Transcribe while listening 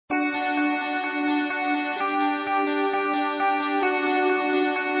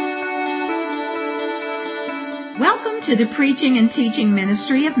Welcome to the preaching and teaching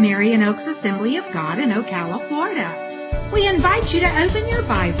ministry of Marion Oaks Assembly of God in Ocala, Florida. We invite you to open your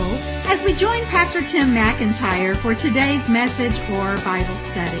Bible as we join Pastor Tim McIntyre for today's message or Bible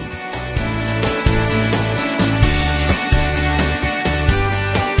study.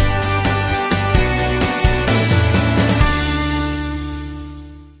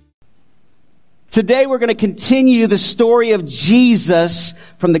 Today we're going to continue the story of Jesus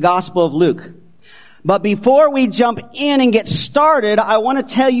from the Gospel of Luke. But before we jump in and get started, I want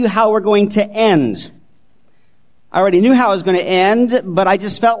to tell you how we're going to end. I already knew how I was going to end, but I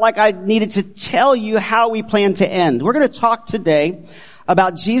just felt like I needed to tell you how we plan to end. We're going to talk today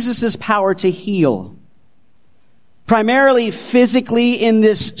about Jesus' power to heal. Primarily physically in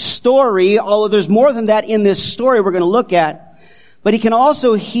this story, although there's more than that in this story we're going to look at. But he can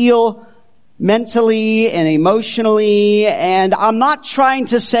also heal mentally and emotionally, and I'm not trying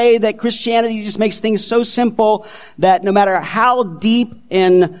to say that Christianity just makes things so simple that no matter how deep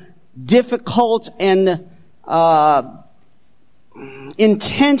and difficult and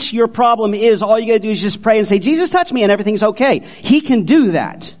intense your problem is, all you gotta do is just pray and say, Jesus, touch me, and everything's okay. He can do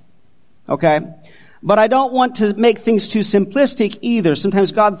that. Okay? But I don't want to make things too simplistic either.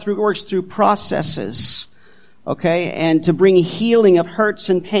 Sometimes God works through processes. Okay, and to bring healing of hurts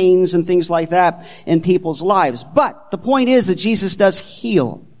and pains and things like that in people's lives. But the point is that Jesus does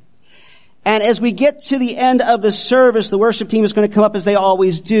heal. And as we get to the end of the service, the worship team is going to come up as they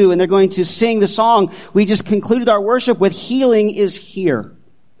always do, and they're going to sing the song. We just concluded our worship with Healing is Here.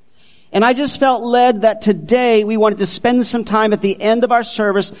 And I just felt led that today we wanted to spend some time at the end of our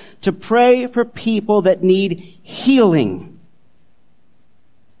service to pray for people that need healing.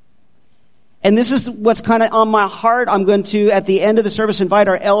 And this is what's kind of on my heart. I'm going to, at the end of the service, invite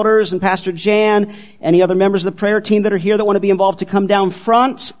our elders and Pastor Jan, any other members of the prayer team that are here that want to be involved to come down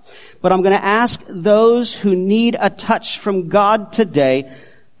front. But I'm going to ask those who need a touch from God today,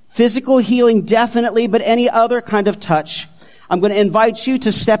 physical healing definitely, but any other kind of touch, I'm going to invite you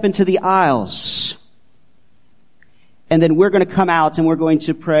to step into the aisles. And then we're going to come out and we're going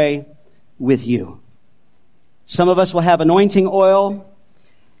to pray with you. Some of us will have anointing oil.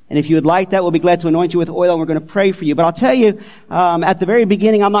 And if you would like that, we'll be glad to anoint you with oil, and we're going to pray for you. But I'll tell you, at the very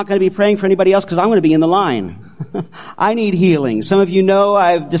beginning, I'm not going to be praying for anybody else because I'm going to be in the line. I need healing. Some of you know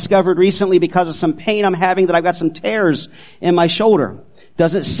I've discovered recently because of some pain I'm having that I've got some tears in my shoulder.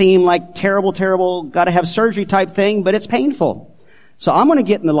 Doesn't seem like terrible, got to have surgery type thing, but it's painful. So I'm going to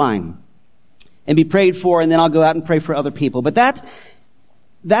get in the line and be prayed for, and then I'll go out and pray for other people. But that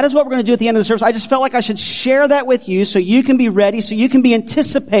is what we're going to do at the end of the service. I just felt like I should share that with you so you can be ready, so you can be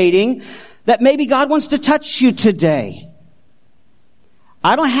anticipating that maybe God wants to touch you today.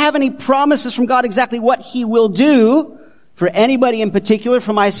 I don't have any promises from God exactly what He will do for anybody in particular,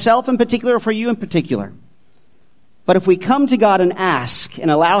 for myself in particular, or for you in particular. But if we come to God and ask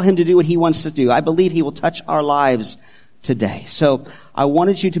and allow Him to do what He wants to do, I believe He will touch our lives today. So I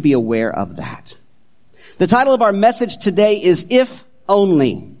wanted you to be aware of that. The title of our message today is If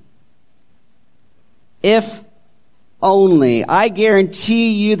Only. If only. I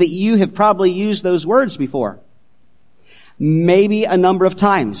guarantee you that you have probably used those words before. Maybe a number of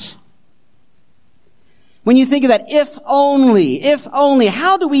times. When you think of that, if only,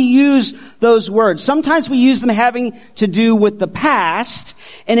 how do we use those words? Sometimes we use them having to do with the past,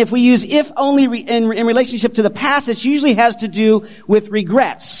 and if we use if only in relationship to the past, it usually has to do with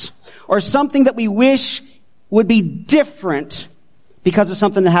regrets, or something that we wish would be different because of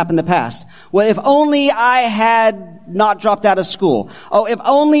something that happened in the past. Well, if only I had not dropped out of school. Oh, if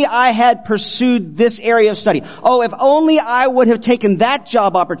only I had pursued this area of study. Oh, if only I would have taken that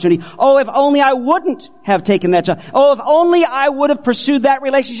job opportunity. Oh, if only I wouldn't have taken that job. Oh, if only I would have pursued that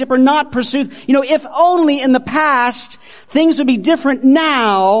relationship or not pursued. If only in the past things would be different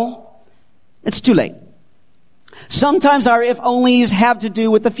now, it's too late. Sometimes our if onlys have to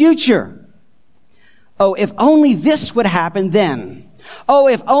do with the future. Oh, if only this would happen then. Oh,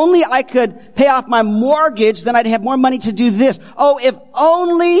 if only I could pay off my mortgage, then I'd have more money to do this. Oh, if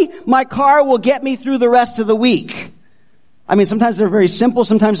only my car will get me through the rest of the week. I mean, sometimes they're very simple,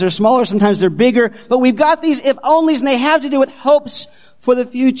 sometimes they're smaller, sometimes they're bigger, but we've got these if onlys and they have to do with hopes for the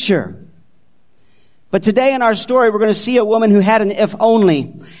future. But today in our story, we're going to see a woman who had an if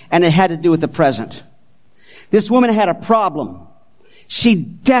only, and it had to do with the present. This woman had a problem. She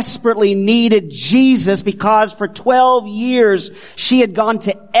desperately needed Jesus because for 12 years she had gone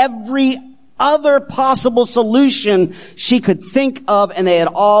to every other possible solution she could think of, and they had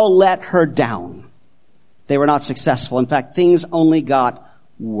all let her down. They were not successful. In fact, things only got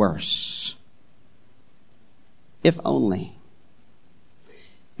worse. If only.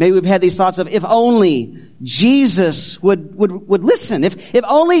 Maybe we've had these thoughts of, if only Jesus would listen. If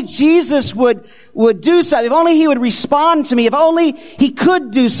only Jesus would do something. If only he would respond to me. If only he could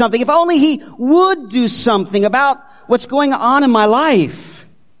do something. If only he would do something about what's going on in my life.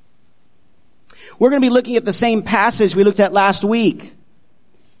 We're going to be looking at the same passage we looked at last week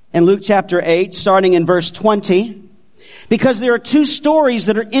in Luke chapter 8, starting in verse 20, because there are two stories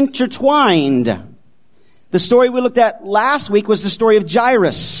that are intertwined. The story we looked at last week was the story of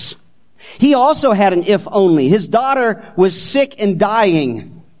Jairus. He also had an if only. His daughter was sick and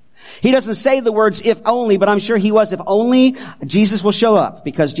dying. He doesn't say the words if only, but I'm sure he was. If only Jesus will show up,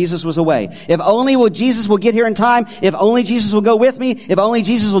 because Jesus was away. If only Jesus will get here in time. If only Jesus will go with me. If only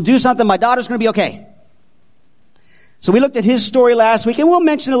Jesus will do something, my daughter's going to be okay. So we looked at his story last week, and we'll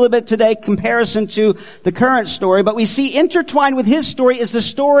mention a little bit today comparison to the current story. But we see intertwined with his story is the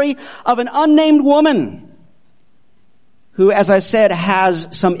story of an unnamed woman who, as I said, has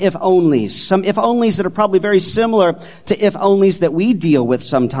some if-onlys that are probably very similar to if-onlys that we deal with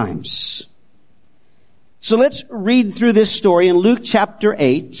sometimes. So let's read through this story in Luke chapter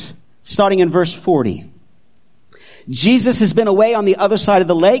 8, starting in verse 40. Jesus has been away on the other side of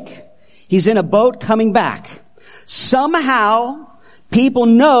the lake. He's in a boat coming back. Somehow, people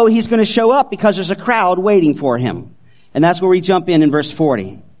know he's going to show up because there's a crowd waiting for him. And that's where we jump in verse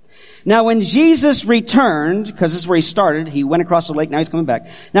 40. Now when Jesus returned, because this is where he started, he went across the lake, now he's coming back.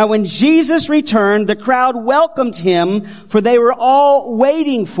 Now when Jesus returned, the crowd welcomed him, for they were all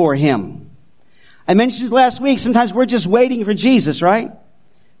waiting for him. I mentioned last week, sometimes we're just waiting for Jesus, right?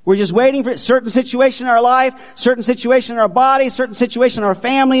 We're just waiting for a certain situation in our life, certain situation in our body, certain situation in our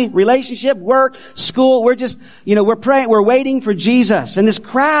family, relationship, work, school. We're just, we're praying, we're waiting for Jesus. And this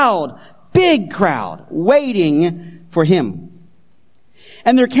crowd, big crowd, waiting for him.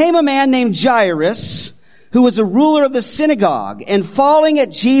 And there came a man named Jairus, who was a ruler of the synagogue, and falling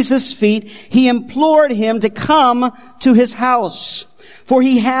at Jesus' feet, he implored him to come to his house. For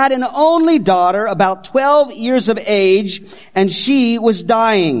he had an only daughter, about 12 years of age, and she was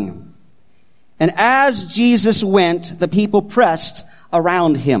dying. And as Jesus went, the people pressed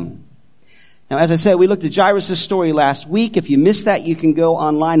around him. Now, as I said, we looked at Jairus' story last week. If you missed that, you can go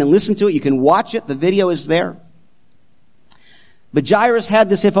online and listen to it. You can watch it. The video is there. But Jairus had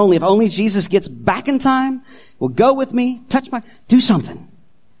this if only Jesus gets back in time, will go with me, do something.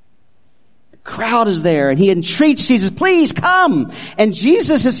 The crowd is there, and he entreats Jesus, please come. And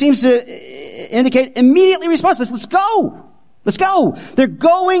Jesus, it seems to indicate, immediately responds, let's go. Let's go. They're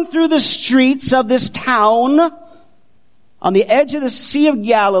going through the streets of this town on the edge of the Sea of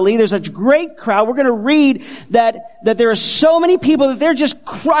Galilee. There's a great crowd. We're going to read that there are so many people that they're just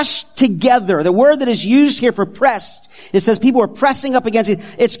crushed together. The word that is used here for pressed, it says people are pressing up against it.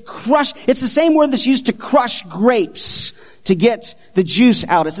 It's crushed. It's the same word that's used to crush grapes to get the juice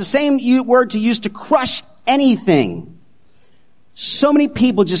out. It's the same word to use to crush anything. So many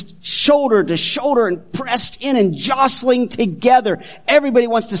people just shoulder to shoulder and pressed in and jostling together. Everybody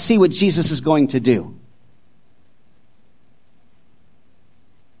wants to see what Jesus is going to do.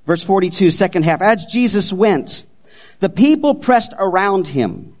 Verse 42, second half. As Jesus went, the people pressed around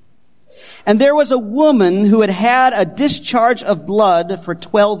him. And there was a woman who had had a discharge of blood for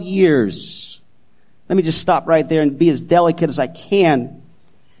 12 years. Let me just stop right there and be as delicate as I can.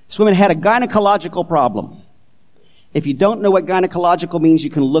 This woman had a gynecological problem. If you don't know what gynecological means, you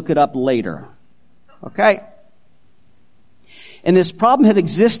can look it up later. Okay? And this problem had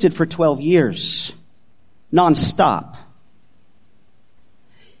existed for 12 years. Non-stop.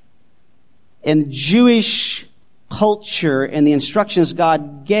 In Jewish culture and the instructions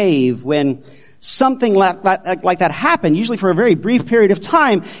God gave, when something like that happened, usually for a very brief period of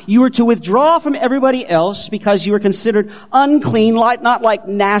time, you were to withdraw from everybody else because you were considered unclean, not like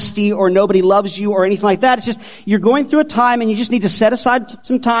nasty or nobody loves you or anything like that. It's just you're going through a time and you just need to set aside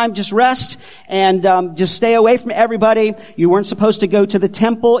some time, just rest and just stay away from everybody. You weren't supposed to go to the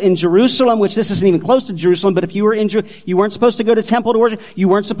temple in Jerusalem, which this isn't even close to Jerusalem, but if you were in you weren't supposed to go to temple to worship. You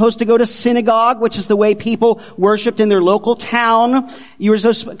weren't supposed to go to synagogue, which is the way people worshipped in their local town. You were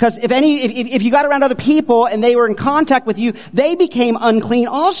supposed, because if you got around other people and they were in contact with you, they became unclean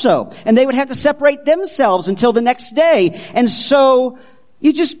also. And they would have to separate themselves until the next day. And so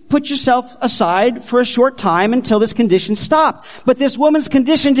you just put yourself aside for a short time until this condition stopped. But this woman's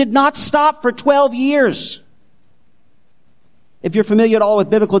condition did not stop for 12 years. If you're familiar at all with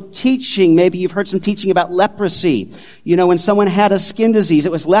biblical teaching, maybe you've heard some teaching about leprosy. When someone had a skin disease,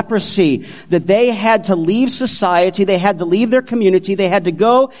 it was leprosy, that they had to leave society, they had to leave their community, they had to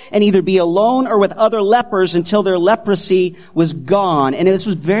go and either be alone or with other lepers until their leprosy was gone. And this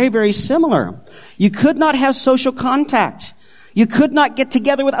was very, very similar. You could not have social contact. You could not get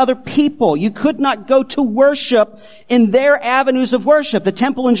together with other people. You could not go to worship in their avenues of worship, the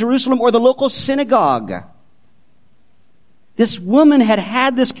temple in Jerusalem or the local synagogue. This woman had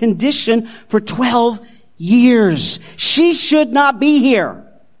had this condition for 12 years. She should not be here.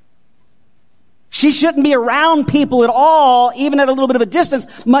 She shouldn't be around people at all, even at a little bit of a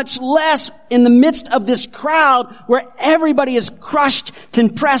distance, much less in the midst of this crowd where everybody is crushed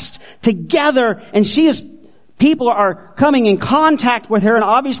and pressed together, and people are coming in contact with her, and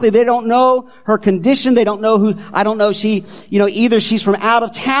obviously they don't know her condition. They don't know either she's from out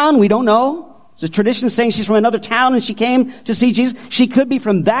of town. We don't know. It's a tradition saying she's from another town and she came to see Jesus. She could be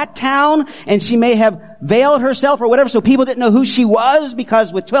from that town and she may have veiled herself or whatever, so people didn't know who she was,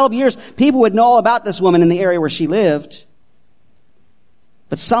 because with 12 years, people would know all about this woman in the area where she lived.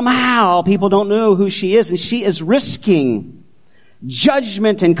 But somehow people don't know who she is, and she is risking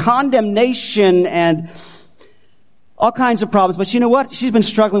judgment and condemnation and all kinds of problems. But you know what? She's been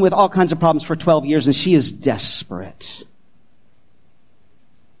struggling with all kinds of problems for 12 years and she is desperate.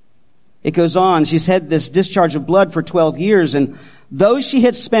 It goes on. She's had this discharge of blood for 12 years, and though she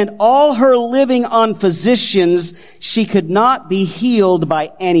had spent all her living on physicians, she could not be healed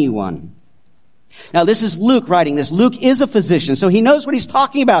by anyone. Now, this is Luke writing this. Luke is a physician, so he knows what he's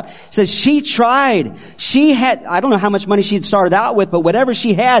talking about. He says she tried. She had, I don't know how much money she had started out with, but whatever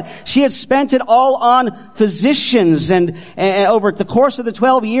she had spent it all on physicians, and over the course of the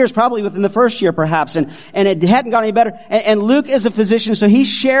 12 years, probably within the first year perhaps, and it hadn't got any better. And Luke is a physician, so he's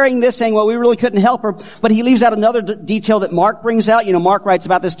sharing this, saying, well, we really couldn't help her, but he leaves out another detail that Mark brings out. You know, Mark writes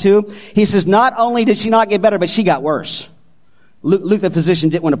about this too. He says, not only did she not get better, but she got worse. Luke the physician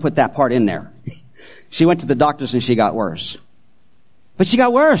didn't want to put that part in there. She went to the doctors and she got worse. But she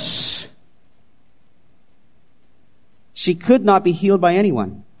got worse. She could not be healed by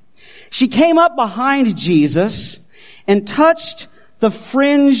anyone. She came up behind Jesus and touched the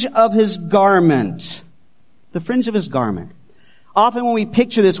fringe of his garment. The fringe of his garment. Often when we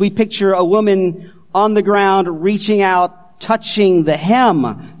picture this, we picture a woman on the ground reaching out, touching the hem.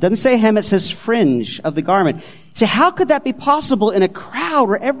 Doesn't say hem, it says fringe of the garment. So how could that be possible in a crowd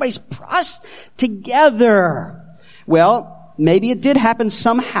where everybody's pressed together? Well, maybe it did happen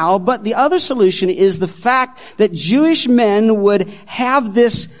somehow, but the other solution is the fact that Jewish men would have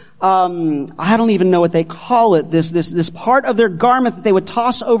this, I don't even know what they call it, this part of their garment that they would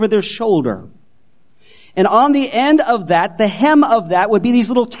toss over their shoulder. And on the end of that, the hem of that would be these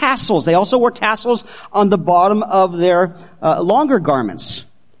little tassels. They also wore tassels on the bottom of their longer garments.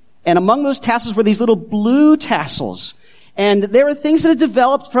 And among those tassels were these little blue tassels. And there were things that had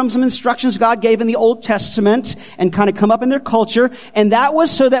developed from some instructions God gave in the Old Testament and kind of come up in their culture. And that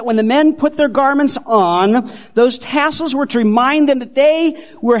was so that when the men put their garments on, those tassels were to remind them that they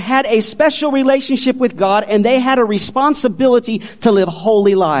had a special relationship with God and they had a responsibility to live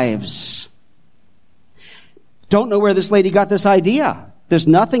holy lives. Don't know where this lady got this idea. There's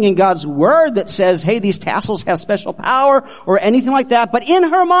nothing in God's word that says, hey, these tassels have special power or anything like that. But in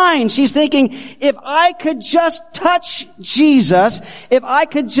her mind, she's thinking, if I could just touch Jesus, if I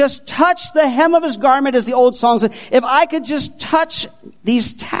could just touch the hem of his garment, as the old song said, if I could just touch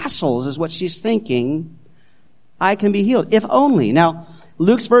these tassels, is what she's thinking, I can be healed. If only. Now,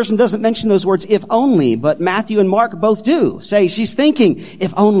 Luke's version doesn't mention those words, if only, but Matthew and Mark both do. Say, she's thinking,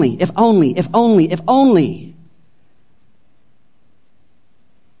 if only, if only, if only, if only.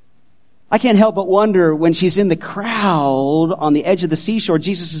 I can't help but wonder when she's in the crowd on the edge of the seashore,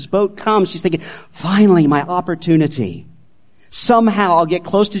 Jesus' boat comes, she's thinking, finally, my opportunity. Somehow I'll get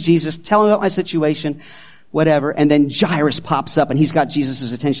close to Jesus, tell him about my situation, whatever, and then Jairus pops up and he's got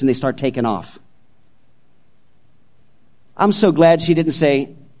Jesus' attention. They start taking off. I'm so glad she didn't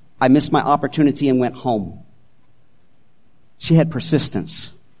say, I missed my opportunity and went home. She had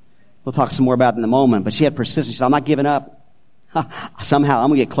persistence. We'll talk some more about it in a moment, but she had persistence. She said, I'm not giving up. Somehow I'm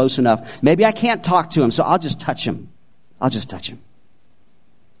going to get close enough. Maybe I can't talk to him, so I'll just touch him. I'll just touch him.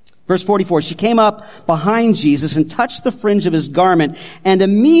 Verse 44, she came up behind Jesus and touched the fringe of his garment, and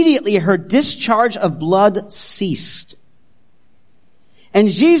immediately her discharge of blood ceased. And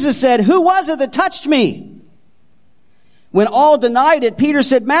Jesus said, who was it that touched me? When all denied it, Peter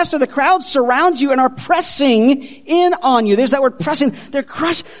said, Master, the crowds surround you and are pressing in on you. There's that word pressing. They're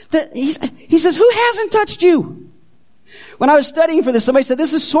crushed. He says, who hasn't touched you? When I was studying for this, somebody said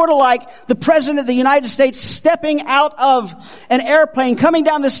this is sort of like the President of the United States stepping out of an airplane, coming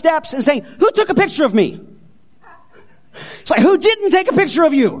down the steps and saying, who took a picture of me? It's like, who didn't take a picture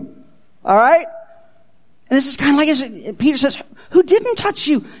of you? All right? And this is kind of like, Peter says, who didn't touch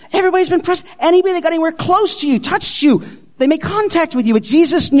you? Everybody's been pressed. Anybody that got anywhere close to you, touched you, They make contact with you. But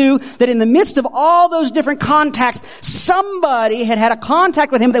Jesus knew that in the midst of all those different contacts, somebody had a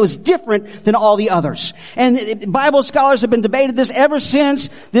contact with him that was different than all the others. And Bible scholars have been debated this ever since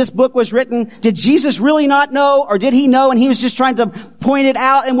this book was written. Did Jesus really not know, or did he know and he was just trying to point it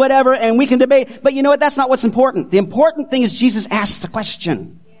out and whatever, and we can debate. But you know what? That's not what's important. The important thing is Jesus asked the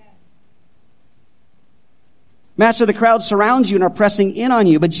question. Master, the crowd surrounds you and are pressing in on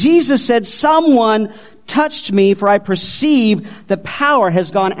you. But Jesus said, someone touched me, for I perceive the power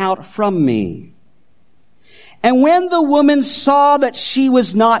has gone out from me. And when the woman saw that she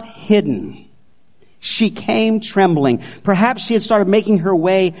was not hidden, she came trembling. Perhaps she had started making her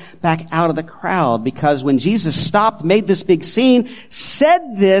way back out of the crowd, because when Jesus stopped, made this big scene,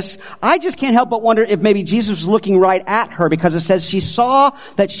 said this, I just can't help but wonder if maybe Jesus was looking right at her, because it says she saw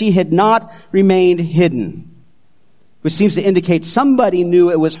that she had not remained hidden, which seems to indicate somebody knew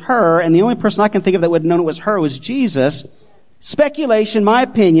it was her, and the only person I can think of that would have known it was her was Jesus. Speculation, my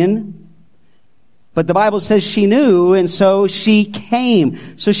opinion. But the Bible says she knew, and so she came.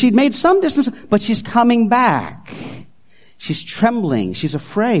 So she'd made some distance, but she's coming back. She's trembling. She's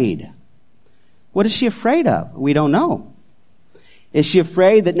afraid. What is she afraid of? We don't know. Is she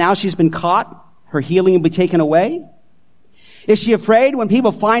afraid that now she's been caught, her healing will be taken away? Is she afraid when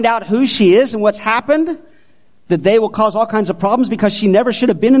people find out who she is and what's happened, that they will cause all kinds of problems because she never should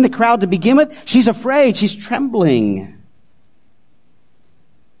have been in the crowd to begin with? She's afraid. She's trembling.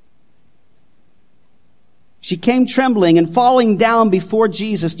 She came trembling and falling down before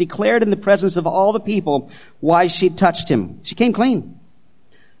Jesus, declared in the presence of all the people why she'd touched him. She came clean.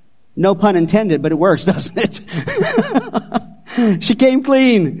 No pun intended, but it works, doesn't it? She came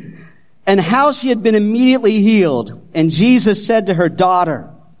clean. And how she had been immediately healed. And Jesus said to her,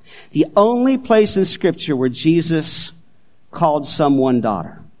 daughter, the only place in Scripture where Jesus called someone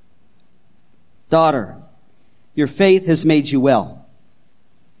daughter. Daughter, your faith has made you well.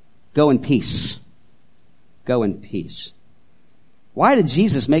 Go in peace. Go in peace. Why did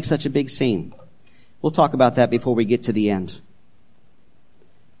Jesus make such a big scene? We'll talk about that before we get to the end.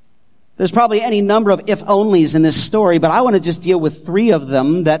 There's probably any number of if-onlys in this story, but I want to just deal with 3 of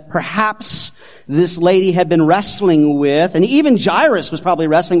them that perhaps this lady had been wrestling with, and even Jairus was probably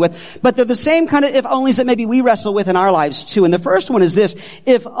wrestling with, but they're the same kind of if-onlys that maybe we wrestle with in our lives too. And the first one is this: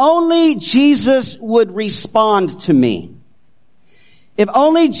 if only Jesus would respond to me. If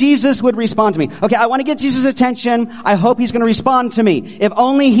only Jesus would respond to me. Okay, I want to get Jesus' attention. I hope he's going to respond to me. If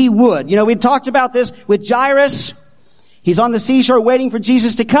only he would. You know, we talked about this with Jairus. He's on the seashore waiting for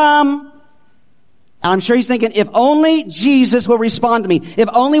Jesus to come. And I'm sure he's thinking, if only Jesus will respond to me. If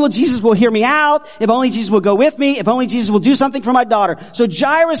only Jesus will hear me out. If only Jesus will go with me. If only Jesus will do something for my daughter. So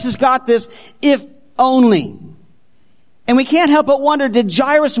Jairus has got this if only. And we can't help but wonder, did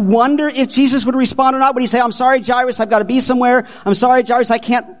Jairus wonder if Jesus would respond or not? Would he say, I'm sorry, Jairus, I've got to be somewhere. I'm sorry, Jairus,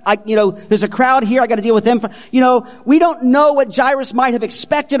 there's a crowd here, I got to deal with them. We don't know what Jairus might have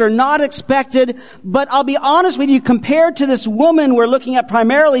expected or not expected, but I'll be honest with you, compared to this woman we're looking at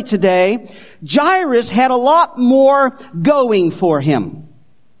primarily today, Jairus had a lot more going for him.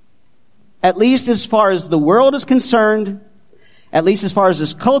 At least as far as the world is concerned, at least as far as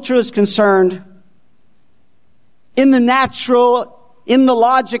his culture is concerned. In the natural, in the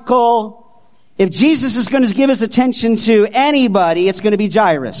logical, if Jesus is going to give his attention to anybody, it's going to be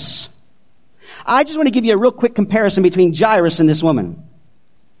Jairus. I just want to give you a real quick comparison between Jairus and this woman.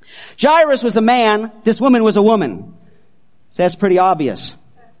 Jairus was a man, this woman was a woman. So that's pretty obvious.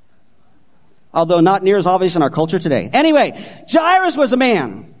 Although not near as obvious in our culture today. Anyway, Jairus was a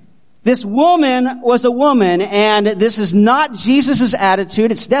man. This woman was a woman, and this is not Jesus'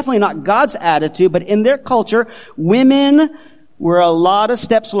 attitude. It's definitely not God's attitude, but in their culture, women were a lot of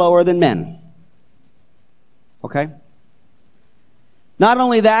steps lower than men. Okay? Not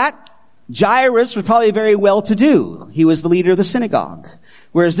only that, Jairus was probably very well-to-do. He was the leader of the synagogue.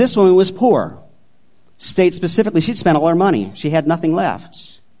 Whereas this woman was poor. State specifically, she'd spent all her money. She had nothing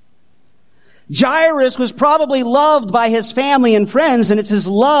left. Jairus was probably loved by his family and friends, and it's his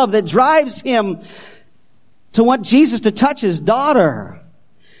love that drives him to want Jesus to touch his daughter.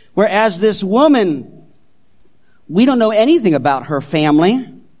 Whereas this woman, we don't know anything about her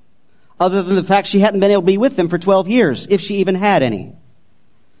family other than the fact she hadn't been able to be with them for 12 years, if she even had any.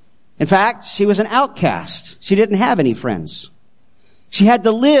 In fact, she was an outcast. She didn't have any friends. She had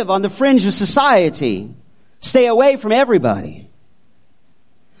to live on the fringe of society, stay away from everybody.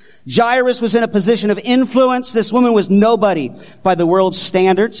 Jairus was in a position of influence. This woman was nobody by the world's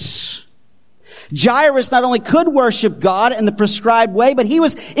standards. Jairus not only could worship God in the prescribed way, but he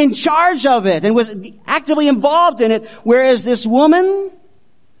was in charge of it and was actively involved in it. Whereas this woman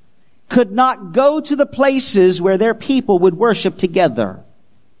could not go to the places where their people would worship together.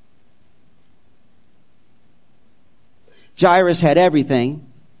 Jairus had everything,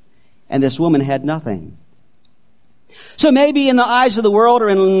 and this woman had nothing. So maybe in the eyes of the world, or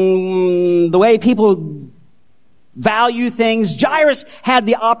in the way people value things, Jairus had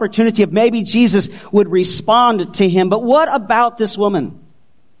the opportunity of maybe Jesus would respond to him. But what about this woman?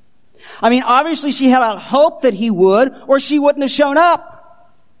 I mean, obviously she had a hope that he would, or she wouldn't have shown up.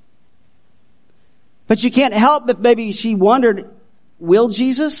 But you can't help but maybe she wondered, will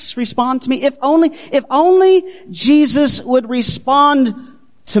Jesus respond to me? If only Jesus would respond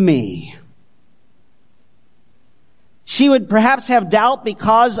to me. She would perhaps have doubt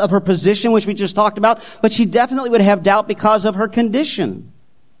because of her position, which we just talked about, but she definitely would have doubt because of her condition.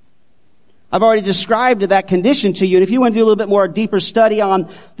 I've already described that condition to you, and if you want to do a little bit more deeper study on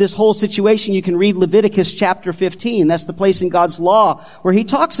this whole situation, you can read Leviticus chapter 15. That's the place in God's law where he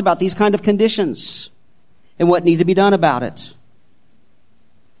talks about these kind of conditions and what need to be done about it.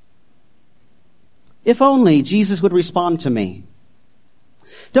 If only Jesus would respond to me.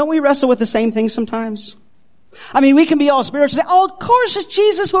 Don't we wrestle with the same thing sometimes? I mean, we can be all spiritual and say, oh, of course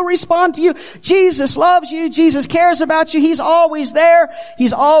Jesus will respond to you. Jesus loves you. Jesus cares about you. He's always there.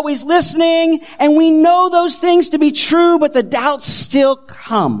 He's always listening. And we know those things to be true, but the doubts still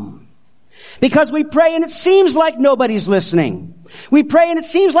come. Because we pray and it seems like nobody's listening. We pray and it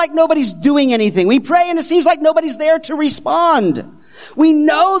seems like nobody's doing anything. We pray and it seems like nobody's there to respond. We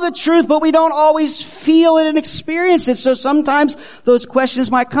know the truth, but we don't always feel it and experience it. So sometimes those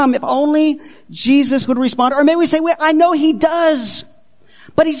questions might come. If only Jesus would respond. Or maybe we say, well, I know he does,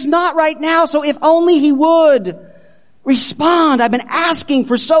 but he's not right now. So if only he would respond. I've been asking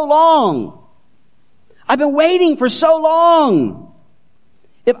for so long. I've been waiting for so long.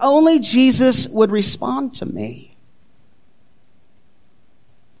 If only Jesus would respond to me.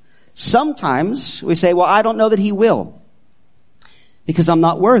 Sometimes we say, well, I don't know that he will, because I'm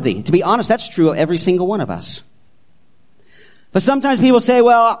not worthy. To be honest, that's true of every single one of us. But sometimes people say,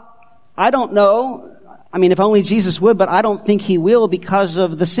 well, I don't know. I mean, if only Jesus would, but I don't think he will because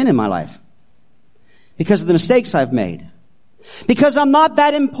of the sin in my life. Because of the mistakes I've made. Because I'm not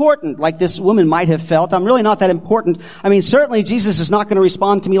that important, like this woman might have felt. I'm really not that important. I mean, certainly Jesus is not going to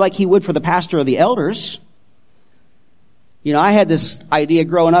respond to me like he would for the pastor or the elders. You know, I had this idea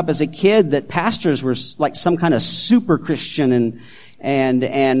growing up as a kid that pastors were like some kind of super Christian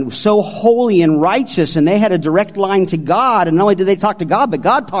and so holy and righteous, and they had a direct line to God, and not only did they talk to God, but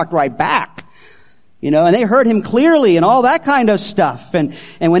God talked right back. You know, and they heard him clearly and all that kind of stuff. And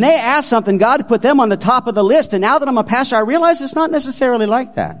when they asked something, God put them on the top of the list. And now that I'm a pastor, I realize it's not necessarily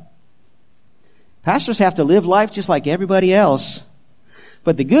like that. Pastors have to live life just like everybody else.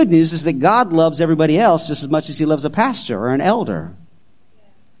 But the good news is that God loves everybody else just as much as he loves a pastor or an elder.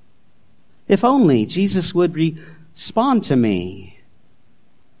 If only Jesus would respond to me.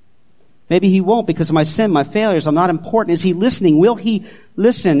 Maybe he won't because of my sin, my failures. I'm not important. Is he listening? Will he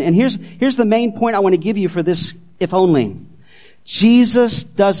listen? And here's the main point I want to give you for this, if only. Jesus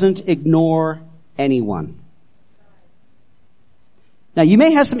doesn't ignore anyone. Now, you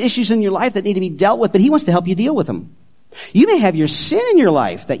may have some issues in your life that need to be dealt with, but he wants to help you deal with them. You may have your sin in your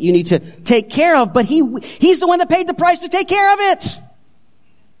life that you need to take care of, but he's the one that paid the price to take care of it.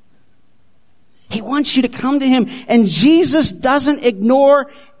 He wants you to come to him, and Jesus doesn't ignore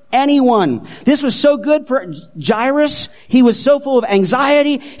anyone. This was so good for Jairus. He was so full of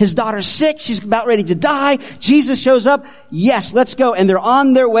anxiety. His daughter's sick. She's about ready to die. Jesus shows up. Yes, let's go. And they're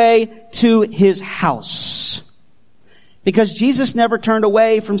on their way to his house. Because Jesus never turned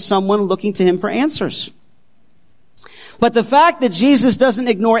away from someone looking to him for answers. But the fact that Jesus doesn't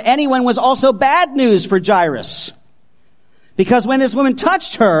ignore anyone was also bad news for Jairus. Because when this woman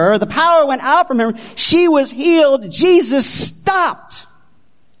touched her, the power went out from her. She was healed. Jesus stopped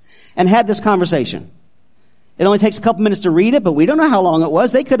and had this conversation. It only takes a couple minutes to read it, but we don't know how long it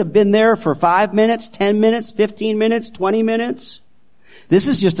was. They could have been there for 5 minutes, 10 minutes, 15 minutes, 20 minutes. This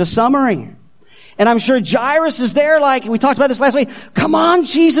is just a summary. And I'm sure Jairus is there like, we talked about this last week. Come on,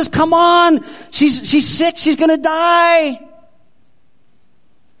 Jesus, come on. She's sick. She's going to die.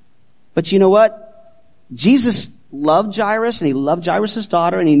 But you know what? Jesus loved Jairus, and he loved Jairus'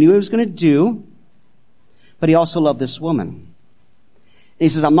 daughter, and he knew what he was going to do. But he also loved this woman. He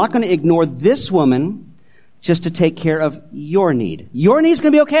says, I'm not going to ignore this woman just to take care of your need. Your need's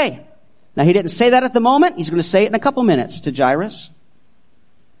going to be okay. Now, he didn't say that at the moment. He's going to say it in a couple minutes to Jairus.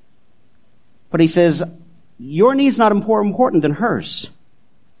 But he says, your need's not more important than hers.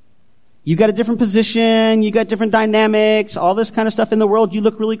 You got a different position. You got different dynamics, all this kind of stuff in the world. You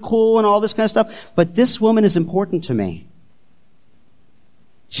look really cool and all this kind of stuff. But this woman is important to me.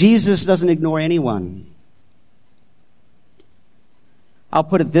 Jesus doesn't ignore anyone. I'll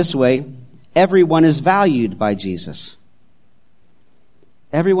put it this way. Everyone is valued by Jesus.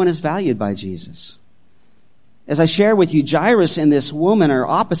 Everyone is valued by Jesus. As I share with you, Jairus and this woman are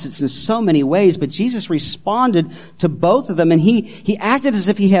opposites in so many ways, but Jesus responded to both of them, and he acted as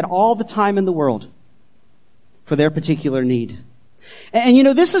if he had all the time in the world for their particular need. And you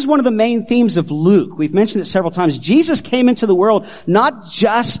know, this is one of the main themes of Luke. We've mentioned it several times. Jesus came into the world not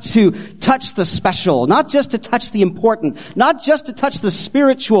just to touch the special, not just to touch the important, not just to touch the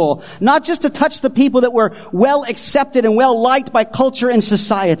spiritual, not just to touch the people that were well accepted and well liked by culture and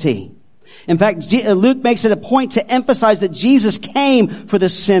society. In fact, Luke makes it a point to emphasize that Jesus came for the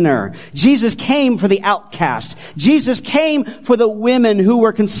sinner. Jesus came for the outcast. Jesus came for the women who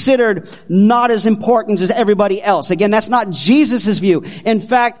were considered not as important as everybody else. Again, that's not Jesus' view. In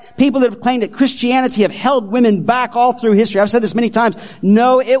fact, people that have claimed that Christianity have held women back all through history. I've said this many times.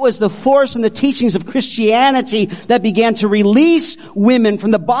 No, it was the force and the teachings of Christianity that began to release women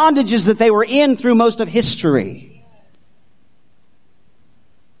from the bondages that they were in through most of history.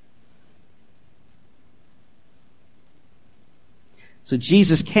 So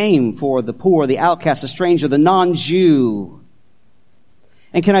Jesus came for the poor, the outcast, the stranger, the non-Jew.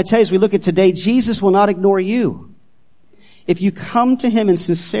 And can I tell you, as we look at today, Jesus will not ignore you if you come to him in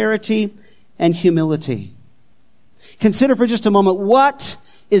sincerity and humility. Consider for just a moment, what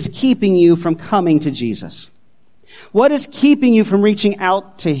is keeping you from coming to Jesus? What is keeping you from reaching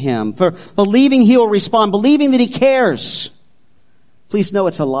out to him, for believing he will respond, believing that he cares? Please know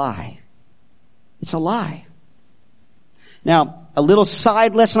it's a lie. It's a lie. Now, a little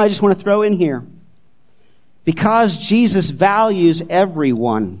side lesson I just want to throw in here. Because Jesus values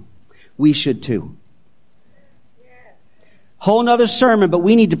everyone, we should too. Whole nother sermon, but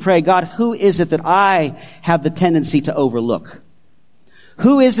we need to pray, God, who is it that I have the tendency to overlook?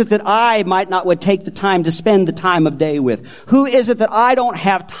 Who is it that I might not would take the time to spend the time of day with? Who is it that I don't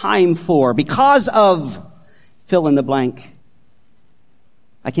have time for because of fill in the blank?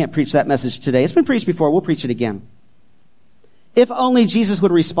 I can't preach that message today. It's been preached before. We'll preach it again. If only Jesus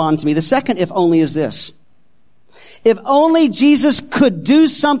would respond to me. The second if only is this. If only Jesus could do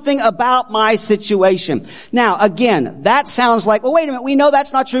something about my situation. Now, again, that sounds like, well, wait a minute, we know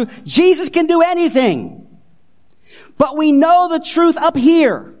that's not true. Jesus can do anything. But we know the truth up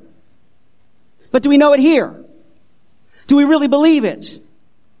here. But do we know it here? Do we really believe it?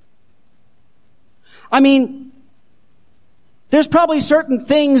 I mean, there's probably certain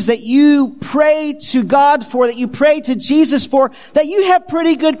things that you pray to God for, that you pray to Jesus for, that you have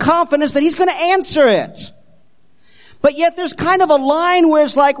pretty good confidence that he's going to answer it. But yet there's kind of a line where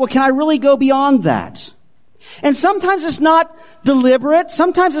it's like, well, can I really go beyond that? And sometimes it's not deliberate.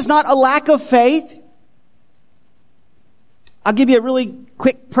 Sometimes it's not a lack of faith. I'll give you a really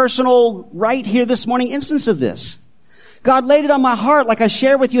quick personal right here this morning instance of this. God laid it on my heart, like I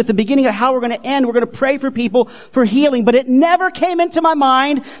shared with you at the beginning of how we're going to end. We're going to pray for people for healing, but it never came into my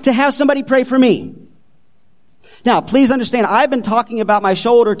mind to have somebody pray for me. Now, please understand, I've been talking about my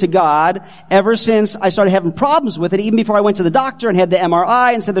shoulder to God ever since I started having problems with it, even before I went to the doctor and had the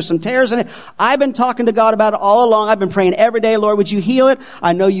MRI and said there's some tears in it. I've been talking to God about it all along. I've been praying every day, Lord, would you heal it?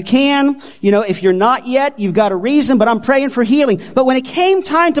 I know you can. You know, if you're not yet, you've got a reason, but I'm praying for healing. But when it came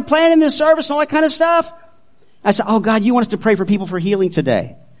time to plan in this service and all that kind of stuff, I said, oh God, you want us to pray for people for healing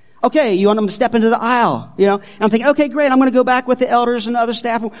today. Okay, you want them to step into the aisle, you know? And I'm thinking, okay, great, I'm going to go back with the elders and the other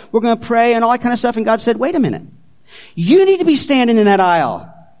staff, and we're going to pray and all that kind of stuff. And God said, wait a minute. You need to be standing in that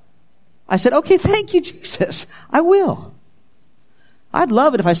aisle. I said, okay, thank you, Jesus. I will. I'd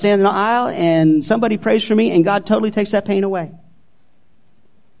love it if I stand in the aisle and somebody prays for me and God totally takes that pain away.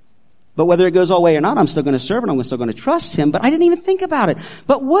 But whether it goes all the way or not, I'm still going to serve and I'm still going to trust him. But I didn't even think about it.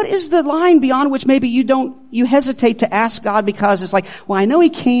 But what is the line beyond which maybe you hesitate to ask God because it's like, well, I know he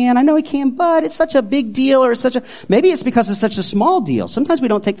can, but it's such a big deal, or maybe it's because it's such a small deal. Sometimes we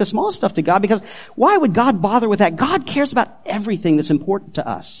don't take the small stuff to God because why would God bother with that? God cares about everything that's important to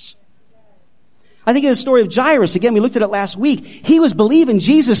us. I think of the story of Jairus. Again, we looked at it last week. He was believing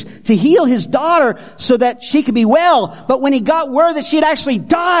Jesus to heal his daughter so that she could be well. But when he got word that she had actually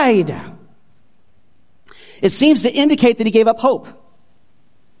died, it seems to indicate that he gave up hope.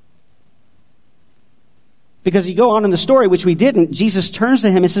 Because you go on in the story, which we didn't, Jesus turns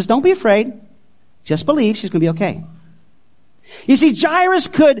to him and says, don't be afraid. Just believe she's going to be okay. You see, Jairus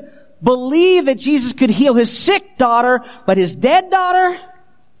could believe that Jesus could heal his sick daughter, but his dead daughter,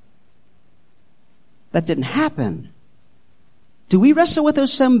 that didn't happen. Do we wrestle with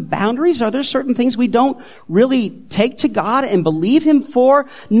those some boundaries? Are there certain things we don't really take to God and believe him for?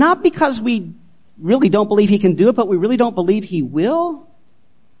 Not because we really don't believe he can do it, but we really don't believe he will?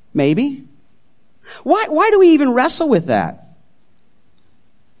 Maybe. Why do we even wrestle with that?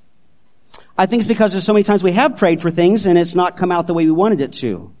 I think it's because there's so many times we have prayed for things and it's not come out the way we wanted it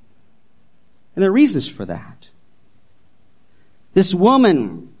to. And there are reasons for that. This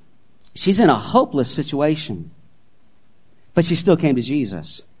woman, she's in a hopeless situation. But she still came to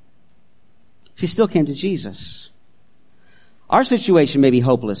Jesus. She still came to Jesus. Our situation may be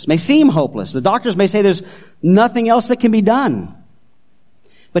hopeless, may seem hopeless. The doctors may say there's nothing else that can be done.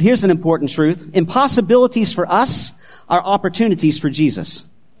 But here's an important truth. Impossibilities for us are opportunities for Jesus.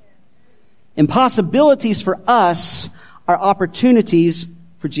 Impossibilities for us are opportunities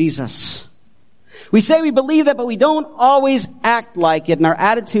for Jesus. We say we believe that, but we don't always act like it, and our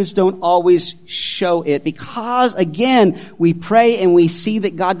attitudes don't always show it because, again, we pray and we see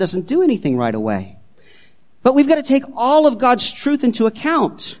that God doesn't do anything right away. But we've got to take all of God's truth into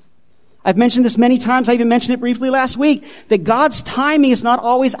account. I've mentioned this many times. I even mentioned it briefly last week, that God's timing is not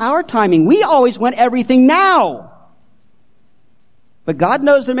always our timing. We always want everything now. But God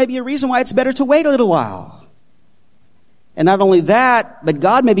knows there may be a reason why it's better to wait a little while. And not only that, but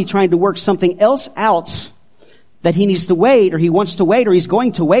God may be trying to work something else out that he needs to wait, or he wants to wait, or he's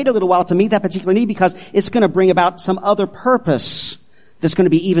going to wait a little while to meet that particular need because it's going to bring about some other purpose that's going to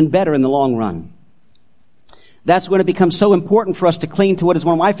be even better in the long run. That's when it becomes so important for us to cling to what is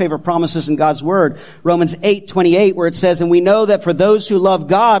one of my favorite promises in God's Word, Romans 8:28, where it says, "And we know that for those who love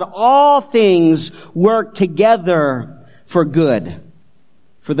God, all things work together for good."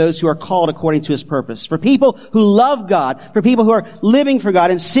 For those who are called according to his purpose. For people who love God. For people who are living for God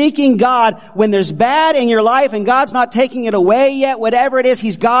and seeking God when there's bad in your life and God's not taking it away yet, whatever it is,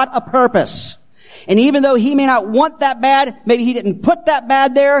 he's got a purpose. And even though he may not want that bad, maybe he didn't put that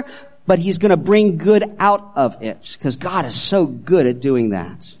bad there, but he's going to bring good out of it. Because God is so good at doing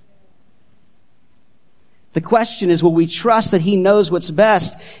that. The question is, will we trust that he knows what's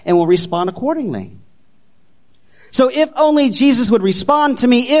best and will respond accordingly? So if only Jesus would respond to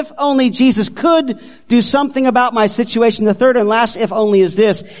me, if only Jesus could do something about my situation. The third and last if only is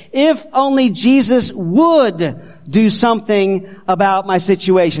this: if only Jesus would do something about my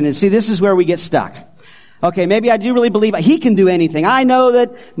situation. And see, this is where we get stuck. Okay, maybe I do really believe he can do anything. I know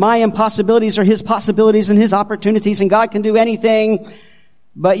that my impossibilities are his possibilities and his opportunities, and God can do anything.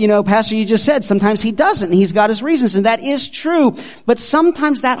 But, Pastor, you just said sometimes he doesn't, and he's got his reasons, and that is true. But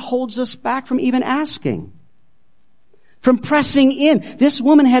sometimes that holds us back from even asking. From pressing in. This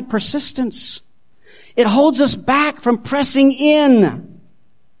woman had persistence. It holds us back from pressing in.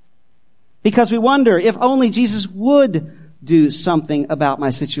 Because we wonder if only Jesus would do something about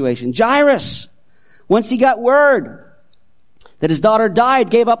my situation. Jairus, once he got word that his daughter died,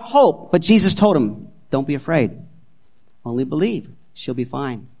 gave up hope. But Jesus told him, don't be afraid. Only believe. She'll be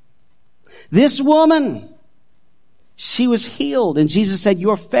fine. This woman, she was healed. And Jesus said,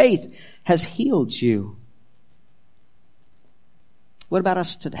 your faith has healed you. What about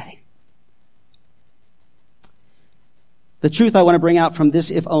us today? The truth I want to bring out from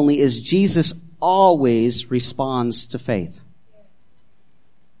this if only is Jesus always responds to faith.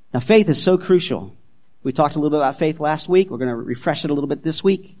 Now, faith is so crucial. We talked a little bit about faith last week. We're going to refresh it a little bit this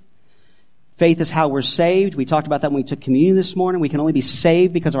week. Faith is how we're saved. We talked about that when we took communion this morning. We can only be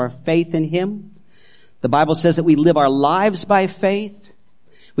saved because of our faith in him. The Bible says that we live our lives by faith.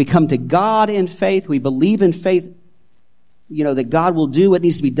 We come to God in faith. We believe in faith, that God will do what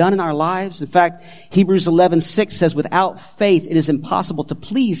needs to be done in our lives. In fact, Hebrews 11:6 says, without faith, it is impossible to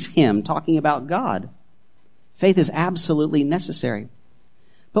please him, talking about God. Faith is absolutely necessary.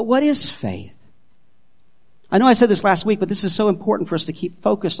 But what is faith? I know I said this last week, but this is so important for us to keep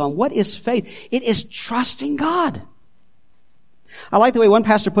focused on. What is faith? It is trusting God. I like the way one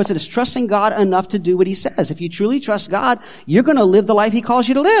pastor puts it, it's trusting God enough to do what he says. If you truly trust God, you're going to live the life he calls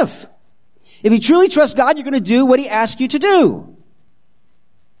you to live. If you truly trust God, you're going to do what he asks you to do.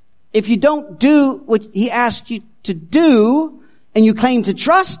 If you don't do what he asks you to do, and you claim to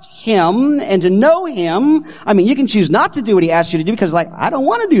trust him and to know him, you can choose not to do what he asks you to do because I don't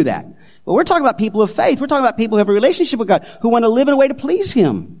want to do that. But we're talking about people of faith. We're talking about people who have a relationship with God, who want to live in a way to please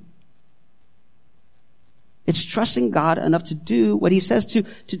him. It's trusting God enough to do what he says,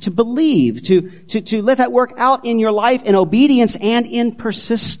 to believe, to let that work out in your life in obedience and in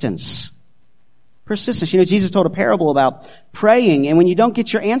persistence. Persistence. Jesus told a parable about praying, and when you don't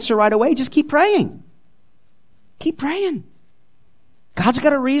get your answer right away, just keep praying. Keep praying. God's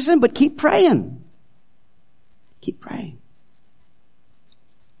got a reason, but keep praying. Keep praying.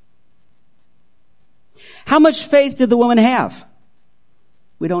 How much faith did the woman have?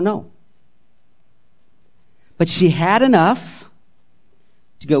 We don't know. But she had enough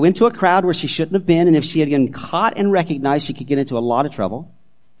to go into a crowd where she shouldn't have been, and if she had been caught and recognized, she could get into a lot of trouble.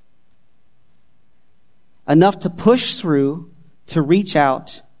 enough to push through, to reach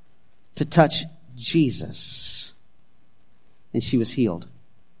out, to touch Jesus. And she was healed.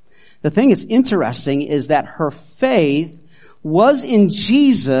 The thing that's interesting is that her faith was in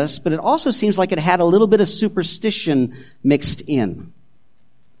Jesus, but it also seems like it had a little bit of superstition mixed in.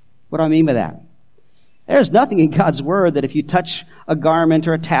 What do I mean by that? There's nothing in God's word that if you touch a garment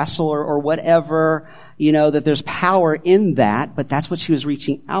or a tassel or whatever, that there's power in that, but that's what she was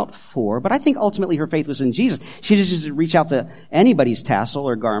reaching out for. But I think ultimately her faith was in Jesus. She didn't reach out to anybody's tassel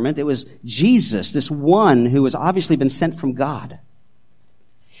or garment. It was Jesus, this one who has obviously been sent from God.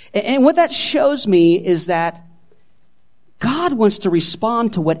 And what that shows me is that God wants to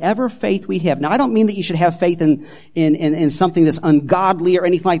respond to whatever faith we have. Now, I don't mean that you should have faith in something that's ungodly or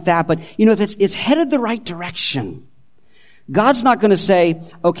anything like that, but, if it's headed the right direction, God's not going to say,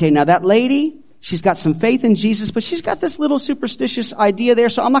 okay, now that lady, she's got some faith in Jesus, but she's got this little superstitious idea there,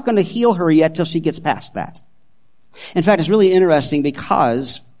 so I'm not going to heal her yet till she gets past that. In fact, it's really interesting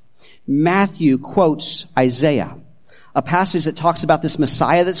because Matthew quotes Isaiah, a passage that talks about this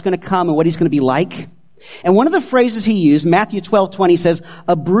Messiah that's going to come and what he's going to be like. And one of the phrases he used, Matthew 12:20 says,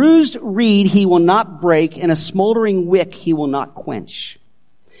 a bruised reed he will not break, and a smoldering wick he will not quench.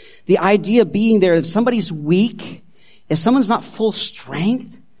 The idea being there, if somebody's weak, if someone's not full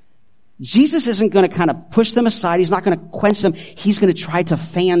strength, Jesus isn't going to kind of push them aside. He's not going to quench them. He's going to try to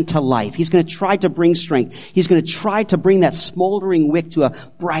fan to life. He's going to try to bring strength. He's going to try to bring that smoldering wick to a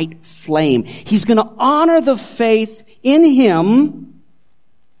bright flame. He's going to honor the faith in him,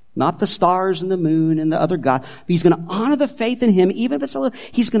 not the stars and the moon and the other God. But he's going to honor the faith in him, even if it's a little,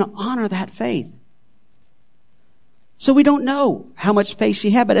 he's going to honor that faith. So we don't know how much faith she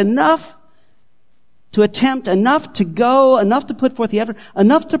had, but enough to attempt, enough to go, enough to put forth the effort,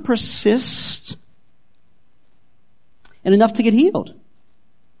 enough to persist, and enough to get healed.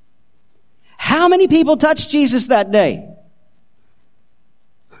 How many people touched Jesus that day?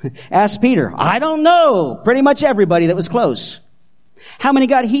 Ask Peter. I don't know. Pretty much everybody that was close. How many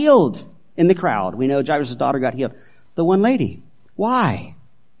got healed in the crowd? We know Jairus' daughter got healed. The one lady. Why?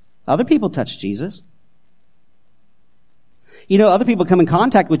 Other people touched Jesus. Other people come in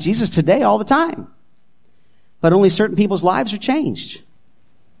contact with Jesus today all the time. But only certain people's lives are changed.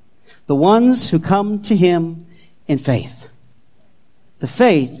 The ones who come to him in faith. The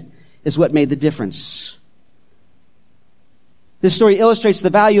faith is what made the difference. This story illustrates the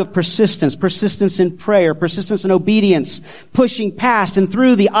value of persistence in prayer, persistence in obedience, pushing past and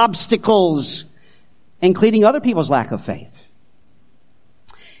through the obstacles, including other people's lack of faith.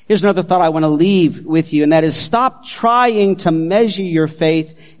 Here's another thought I want to leave with you, and that is stop trying to measure your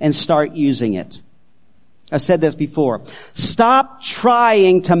faith and start using it. I've said this before. Stop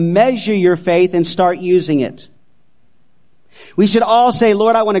trying to measure your faith and start using it. We should all say,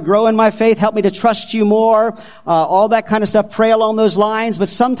 Lord, I want to grow in my faith. Help me to trust you more. All that kind of stuff. Pray along those lines. But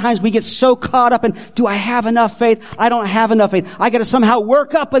sometimes we get so caught up in, do I have enough faith? I don't have enough faith. I got to somehow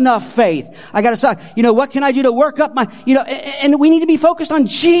work up enough faith. I got to, what can I do to work up my, and we need to be focused on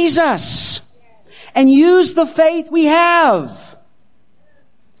Jesus and use the faith we have.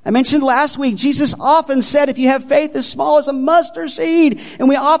 I mentioned last week, Jesus often said, if you have faith as small as a mustard seed, and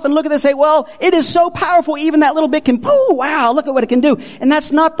we often look at this and say, well, it is so powerful, even that little bit can, wow, look at what it can do. And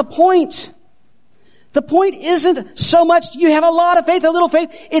that's not the point. The point isn't so much you have a lot of faith, a little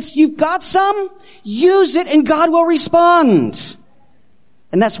faith. It's you've got some, use it, and God will respond.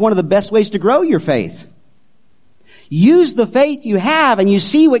 And that's one of the best ways to grow your faith. Use the faith you have, and you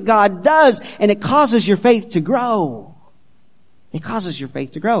see what God does, and it causes your faith to grow. It causes your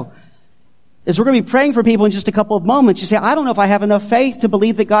faith to grow. As we're going to be praying for people in just a couple of moments, you say, I don't know if I have enough faith to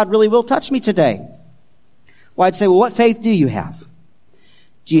believe that God really will touch me today. Well, I'd say, well, what faith do you have?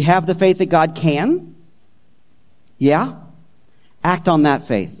 Do you have the faith that God can? Yeah? Act on that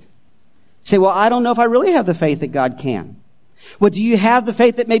faith. You say, well, I don't know if I really have the faith that God can. Well, do you have the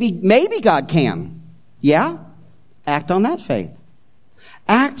faith that maybe God can? Yeah? Act on that faith.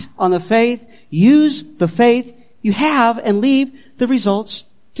 Act on the faith. Use the faith you have and leave the results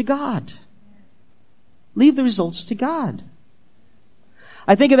to God. Leave the results to God.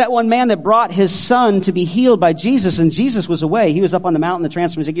 I think of that one man that brought his son to be healed by Jesus, and Jesus was away. He was up on the mountain, the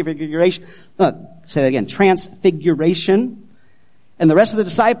transfiguration. Say that again. Transfiguration. And the rest of the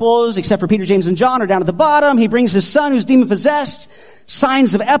disciples, except for Peter, James, and John, are down at the bottom. He brings his son who's demon-possessed,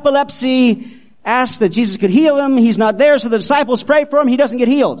 signs of epilepsy, asks that Jesus could heal him. He's not there, so the disciples pray for him. He doesn't get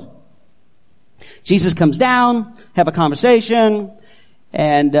healed. Jesus comes down, have a conversation,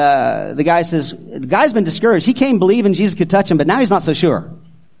 and the guy says, the guy's been discouraged. He came believing Jesus could touch him, but now he's not so sure.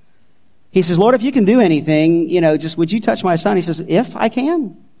 He says, Lord, if you can do anything, just would you touch my son? He says, if I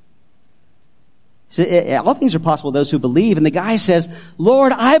can. All things are possible to those who believe. And the guy says,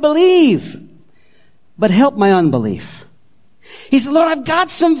 Lord, I believe, but help my unbelief. He said, Lord, I've got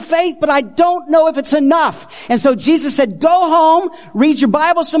some faith, but I don't know if it's enough. And so Jesus said, go home, read your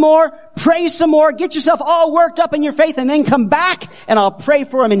Bible some more, pray some more, get yourself all worked up in your faith, and then come back and I'll pray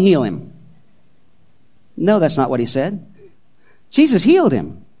for him and heal him. No, that's not what he said. Jesus healed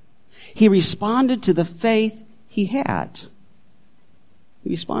him. He responded to the faith he had. He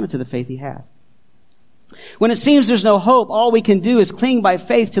responded to the faith he had. When it seems there's no hope, all we can do is cling by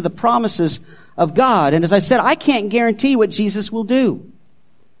faith to the promises of God. And as I said, I can't guarantee what Jesus will do.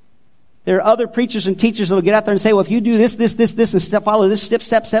 There are other preachers and teachers that will get out there and say, well, if you do this, and follow this step,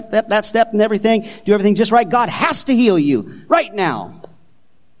 that step and everything, do everything just right, God has to heal you right now.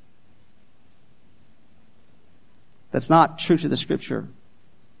 That's not true to the Scripture.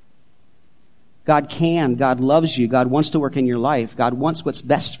 God can. God loves you. God wants to work in your life. God wants what's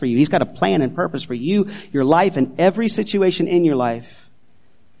best for you. He's got a plan and purpose for you, your life, and every situation in your life.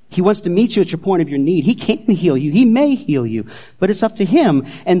 He wants to meet you at your point of your need. He can heal you. He may heal you, but it's up to him.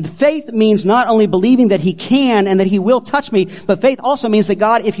 And faith means not only believing that he can and that he will touch me, but faith also means that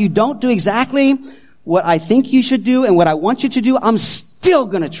God, if you don't do exactly what I think you should do and what I want you to do, I'm still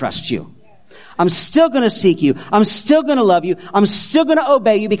going to trust you. I'm still going to seek you. I'm still going to love you. I'm still going to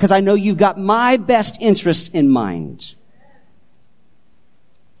obey you because I know you've got my best interests in mind.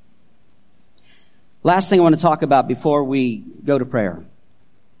 Last thing I want to talk about before we go to prayer.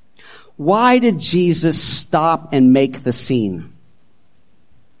 Why did Jesus stop and make the scene?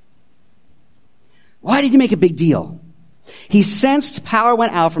 Why did he make a big deal? He sensed power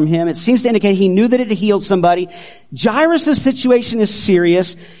went out from him. It seems to indicate he knew that it had healed somebody. Jairus' situation is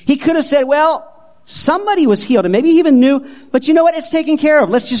serious. He could have said, well, somebody was healed, and maybe he even knew, but you know what? It's taken care of.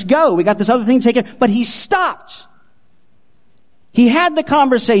 Let's just go. We got this other thing taken. But he stopped. He had the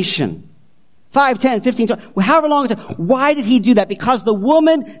conversation. 5, 10, 15, 20, however long it took. Why did he do that? Because the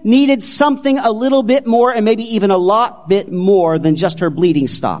woman needed something a little bit more, and maybe even a lot bit more than just her bleeding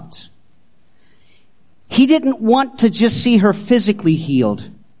stopped. He didn't want to just see her physically healed.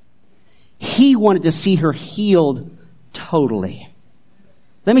 He wanted to see her healed totally.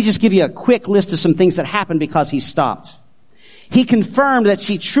 Let me just give you a quick list of some things that happened because he stopped. He confirmed that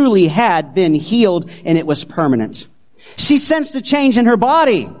she truly had been healed and it was permanent. She sensed a change in her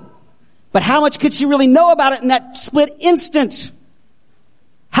body. But how much could she really know about it in that split instant?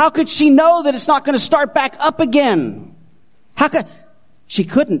 How could she know that it's not going to start back up again? She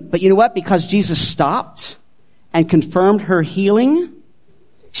couldn't. But you know what? Because Jesus stopped and confirmed her healing,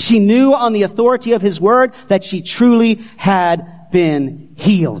 she knew on the authority of his word that she truly had been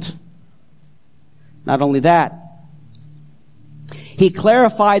healed. Not only that, he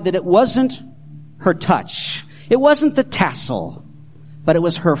clarified that it wasn't her touch. It wasn't the tassel, but it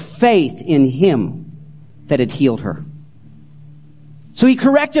was her faith in him that had healed her. So he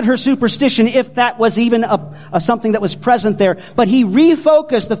corrected her superstition, if that was even a something that was present there. But he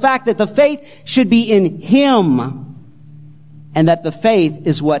refocused the fact that the faith should be in him, and that the faith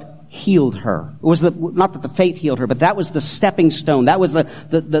is what healed her. It was not that the faith healed her, but that was the stepping stone. That was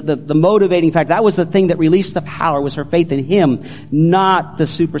the motivating factor. That was the thing that released the power, was her faith in him, not the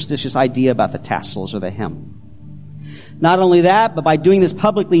superstitious idea about the tassels or the hem. Not only that, but by doing this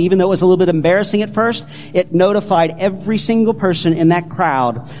publicly, even though it was a little bit embarrassing at first, it notified every single person in that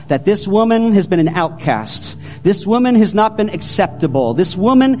crowd that this woman has been an outcast. This woman has not been acceptable. This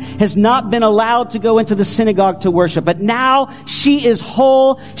woman has not been allowed to go into the synagogue to worship. But now she is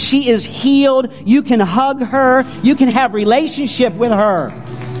whole. She is healed. You can hug her. You can have relationship with her.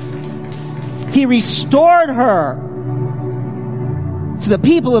 He restored her to the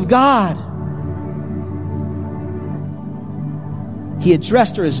people of God. He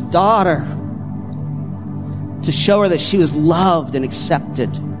addressed her as daughter to show her that she was loved and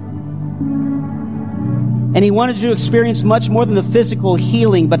accepted. And he wanted you to experience much more than the physical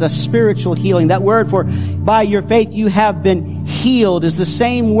healing, but the spiritual healing. That word for by your faith you have been healed is the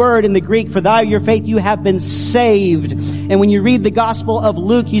same word in the Greek for by your faith you have been saved. And when you read the Gospel of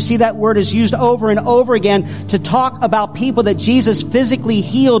Luke, you see that word is used over and over again to talk about people that Jesus physically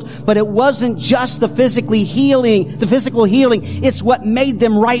healed, but it wasn't just the physical healing. It's what made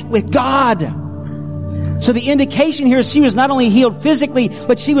them right with God. So the indication here is she was not only healed physically,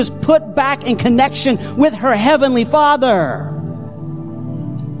 but she was put back in connection with her heavenly Father.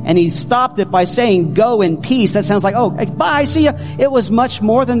 And he stopped it by saying, go in peace. That sounds like, oh, bye, see ya. It was much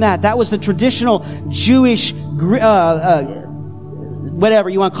more than that. That was the traditional Jewish, whatever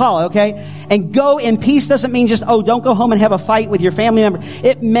you want to call it, okay? And go in peace doesn't mean just, oh, don't go home and have a fight with your family member.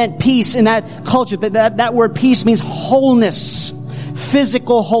 It meant peace in that culture. That word peace means wholeness,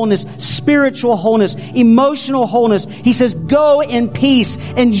 physical wholeness, spiritual wholeness, emotional wholeness. He says, go in peace.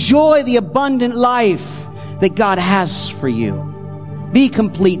 Enjoy the abundant life that God has for you. Be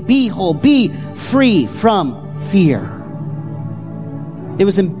complete, be whole, be free from fear. It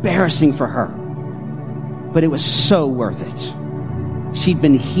was embarrassing for her, but it was so worth it. She'd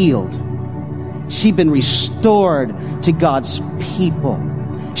been healed. She'd been restored to God's people.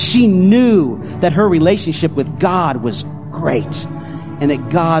 She knew that her relationship with God was great and that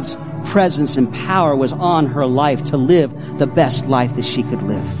God's presence and power was on her life to live the best life that she could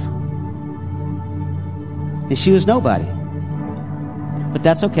live. And she was nobody. But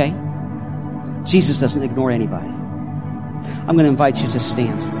that's okay. Jesus doesn't ignore anybody. I'm going to invite you to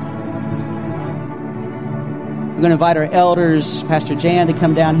stand. I'm going to invite our elders, Pastor Jan, to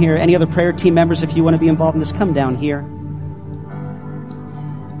come down here. Any other prayer team members, if you want to be involved in this, come down here.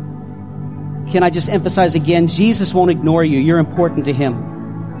 Can I just emphasize again, Jesus won't ignore you. You're important to him.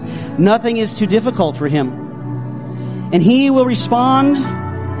 Nothing is too difficult for him. And he will respond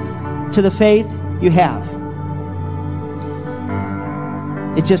to the faith you have.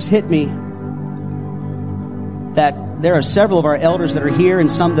 It just hit me that there are several of our elders that are here and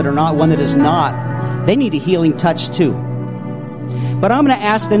some that are not, one that is not. They need a healing touch too. But I'm going to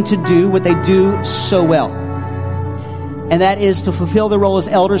ask them to do what they do so well. And that is to fulfill their role as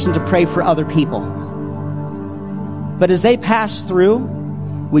elders and to pray for other people. But as they pass through,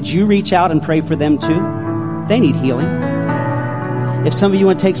 would you reach out and pray for them too? They need healing. If some of you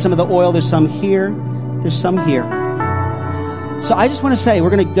want to take some of the oil, there's some here, there's some here. So I just want to say, we're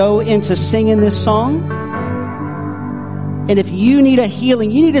going to go into singing this song. And if you need a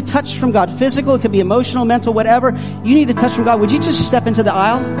healing, you need a touch from God, physical, it could be emotional, mental, whatever. You need a touch from God. Would you just step into the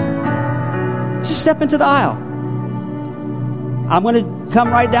aisle? Just step into the aisle. I'm going to come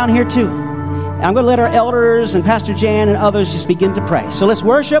right down here too. I'm going to let our elders and Pastor Jan and others just begin to pray. So let's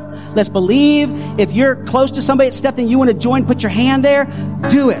worship. Let's believe. If you're close to somebody that stepped in, you want to join, put your hand there,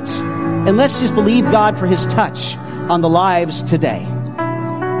 do it. And let's just believe God for his touch on the lives today.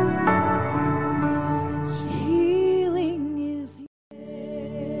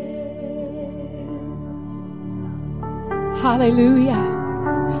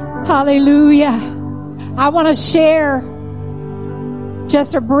 Hallelujah. Hallelujah. I want to share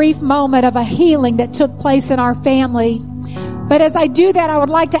just a brief moment of a healing that took place in our family. But as I do that, I would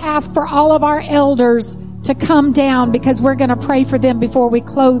like to ask for all of our elders to come down because we're going to pray for them before we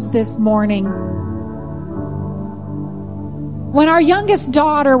close this morning. When our youngest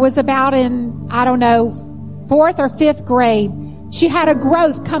daughter was about in, 4th or 5th grade, she had a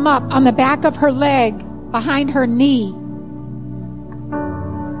growth come up on the back of her leg behind her knee.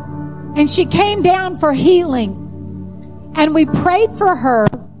 And she came down for healing. And we prayed for her.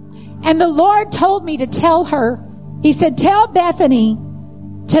 And the Lord told me to tell her, he said, tell Bethany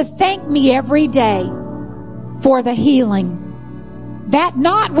to thank me every day for the healing. That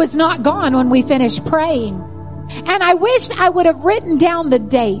knot was not gone when we finished praying. And I wished I would have written down the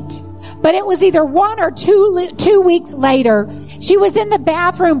date. But it was either 1 or 2 weeks later. She was in the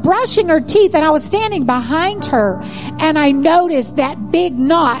bathroom brushing her teeth and I was standing behind her. And I noticed that big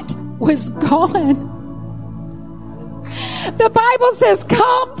knot was gone. The Bible says,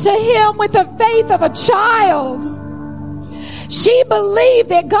 come to him with the faith of a child. She believed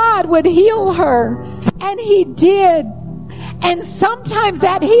that God would heal her, and he did. And sometimes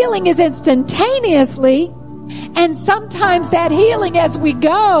that healing is instantaneously, and sometimes that healing as we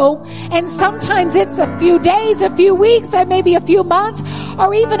go, and sometimes it's a few days, a few weeks, and maybe a few months,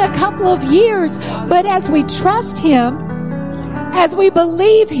 or even a couple of years. But as we trust him, as we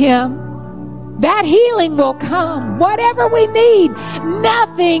believe him, that healing will come. Whatever we need,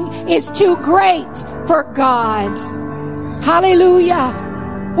 nothing is too great for God.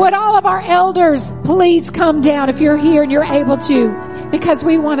 Hallelujah. Would all of our elders please come down if you're here and you're able to, because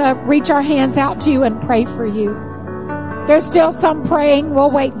we want to reach our hands out to you and pray for you. There's still some praying. We'll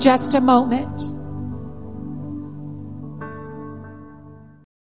wait just a moment.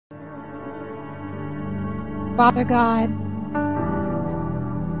 Father God,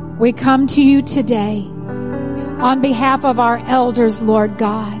 we come to you today on behalf of our elders, Lord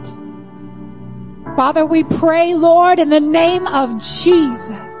God. Father, we pray, Lord, in the name of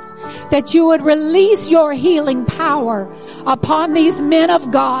Jesus, that you would release your healing power upon these men of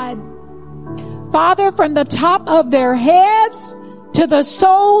God. Father, from the top of their heads to the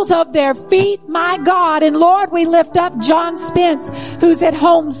soles of their feet, my God. And Lord, we lift up John Spence, who's at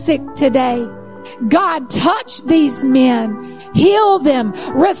home sick today. God, touch these men. Heal them,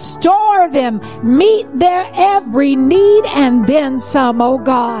 restore them, meet their every need and then some, oh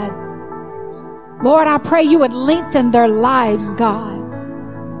God. Lord, I pray you would lengthen their lives, God.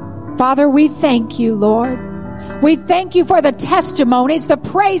 Father, we thank you, Lord. We thank you for the testimonies, the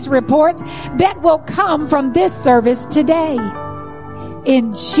praise reports that will come from this service today.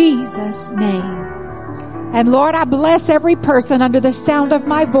 In Jesus' name. And Lord, I bless every person under the sound of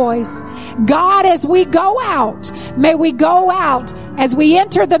my voice. God, as we go out, may we go out as we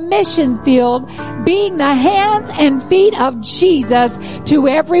enter the mission field, being the hands and feet of Jesus to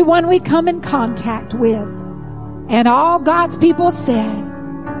everyone we come in contact with. And all God's people said,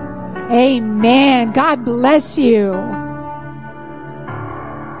 amen. God bless you.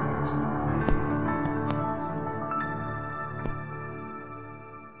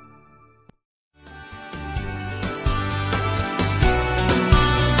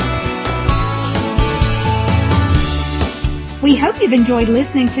 We hope you've enjoyed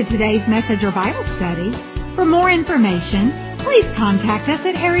listening to today's message or Bible study. For more information, please contact us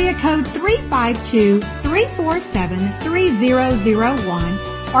at area code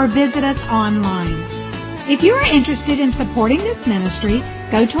 352-347-3001 or visit us online. If you are interested in supporting this ministry,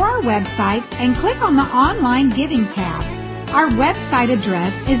 go to our website and click on the online giving tab. Our website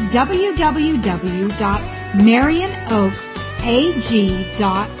address is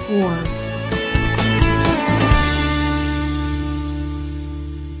www.marionoaksag.org.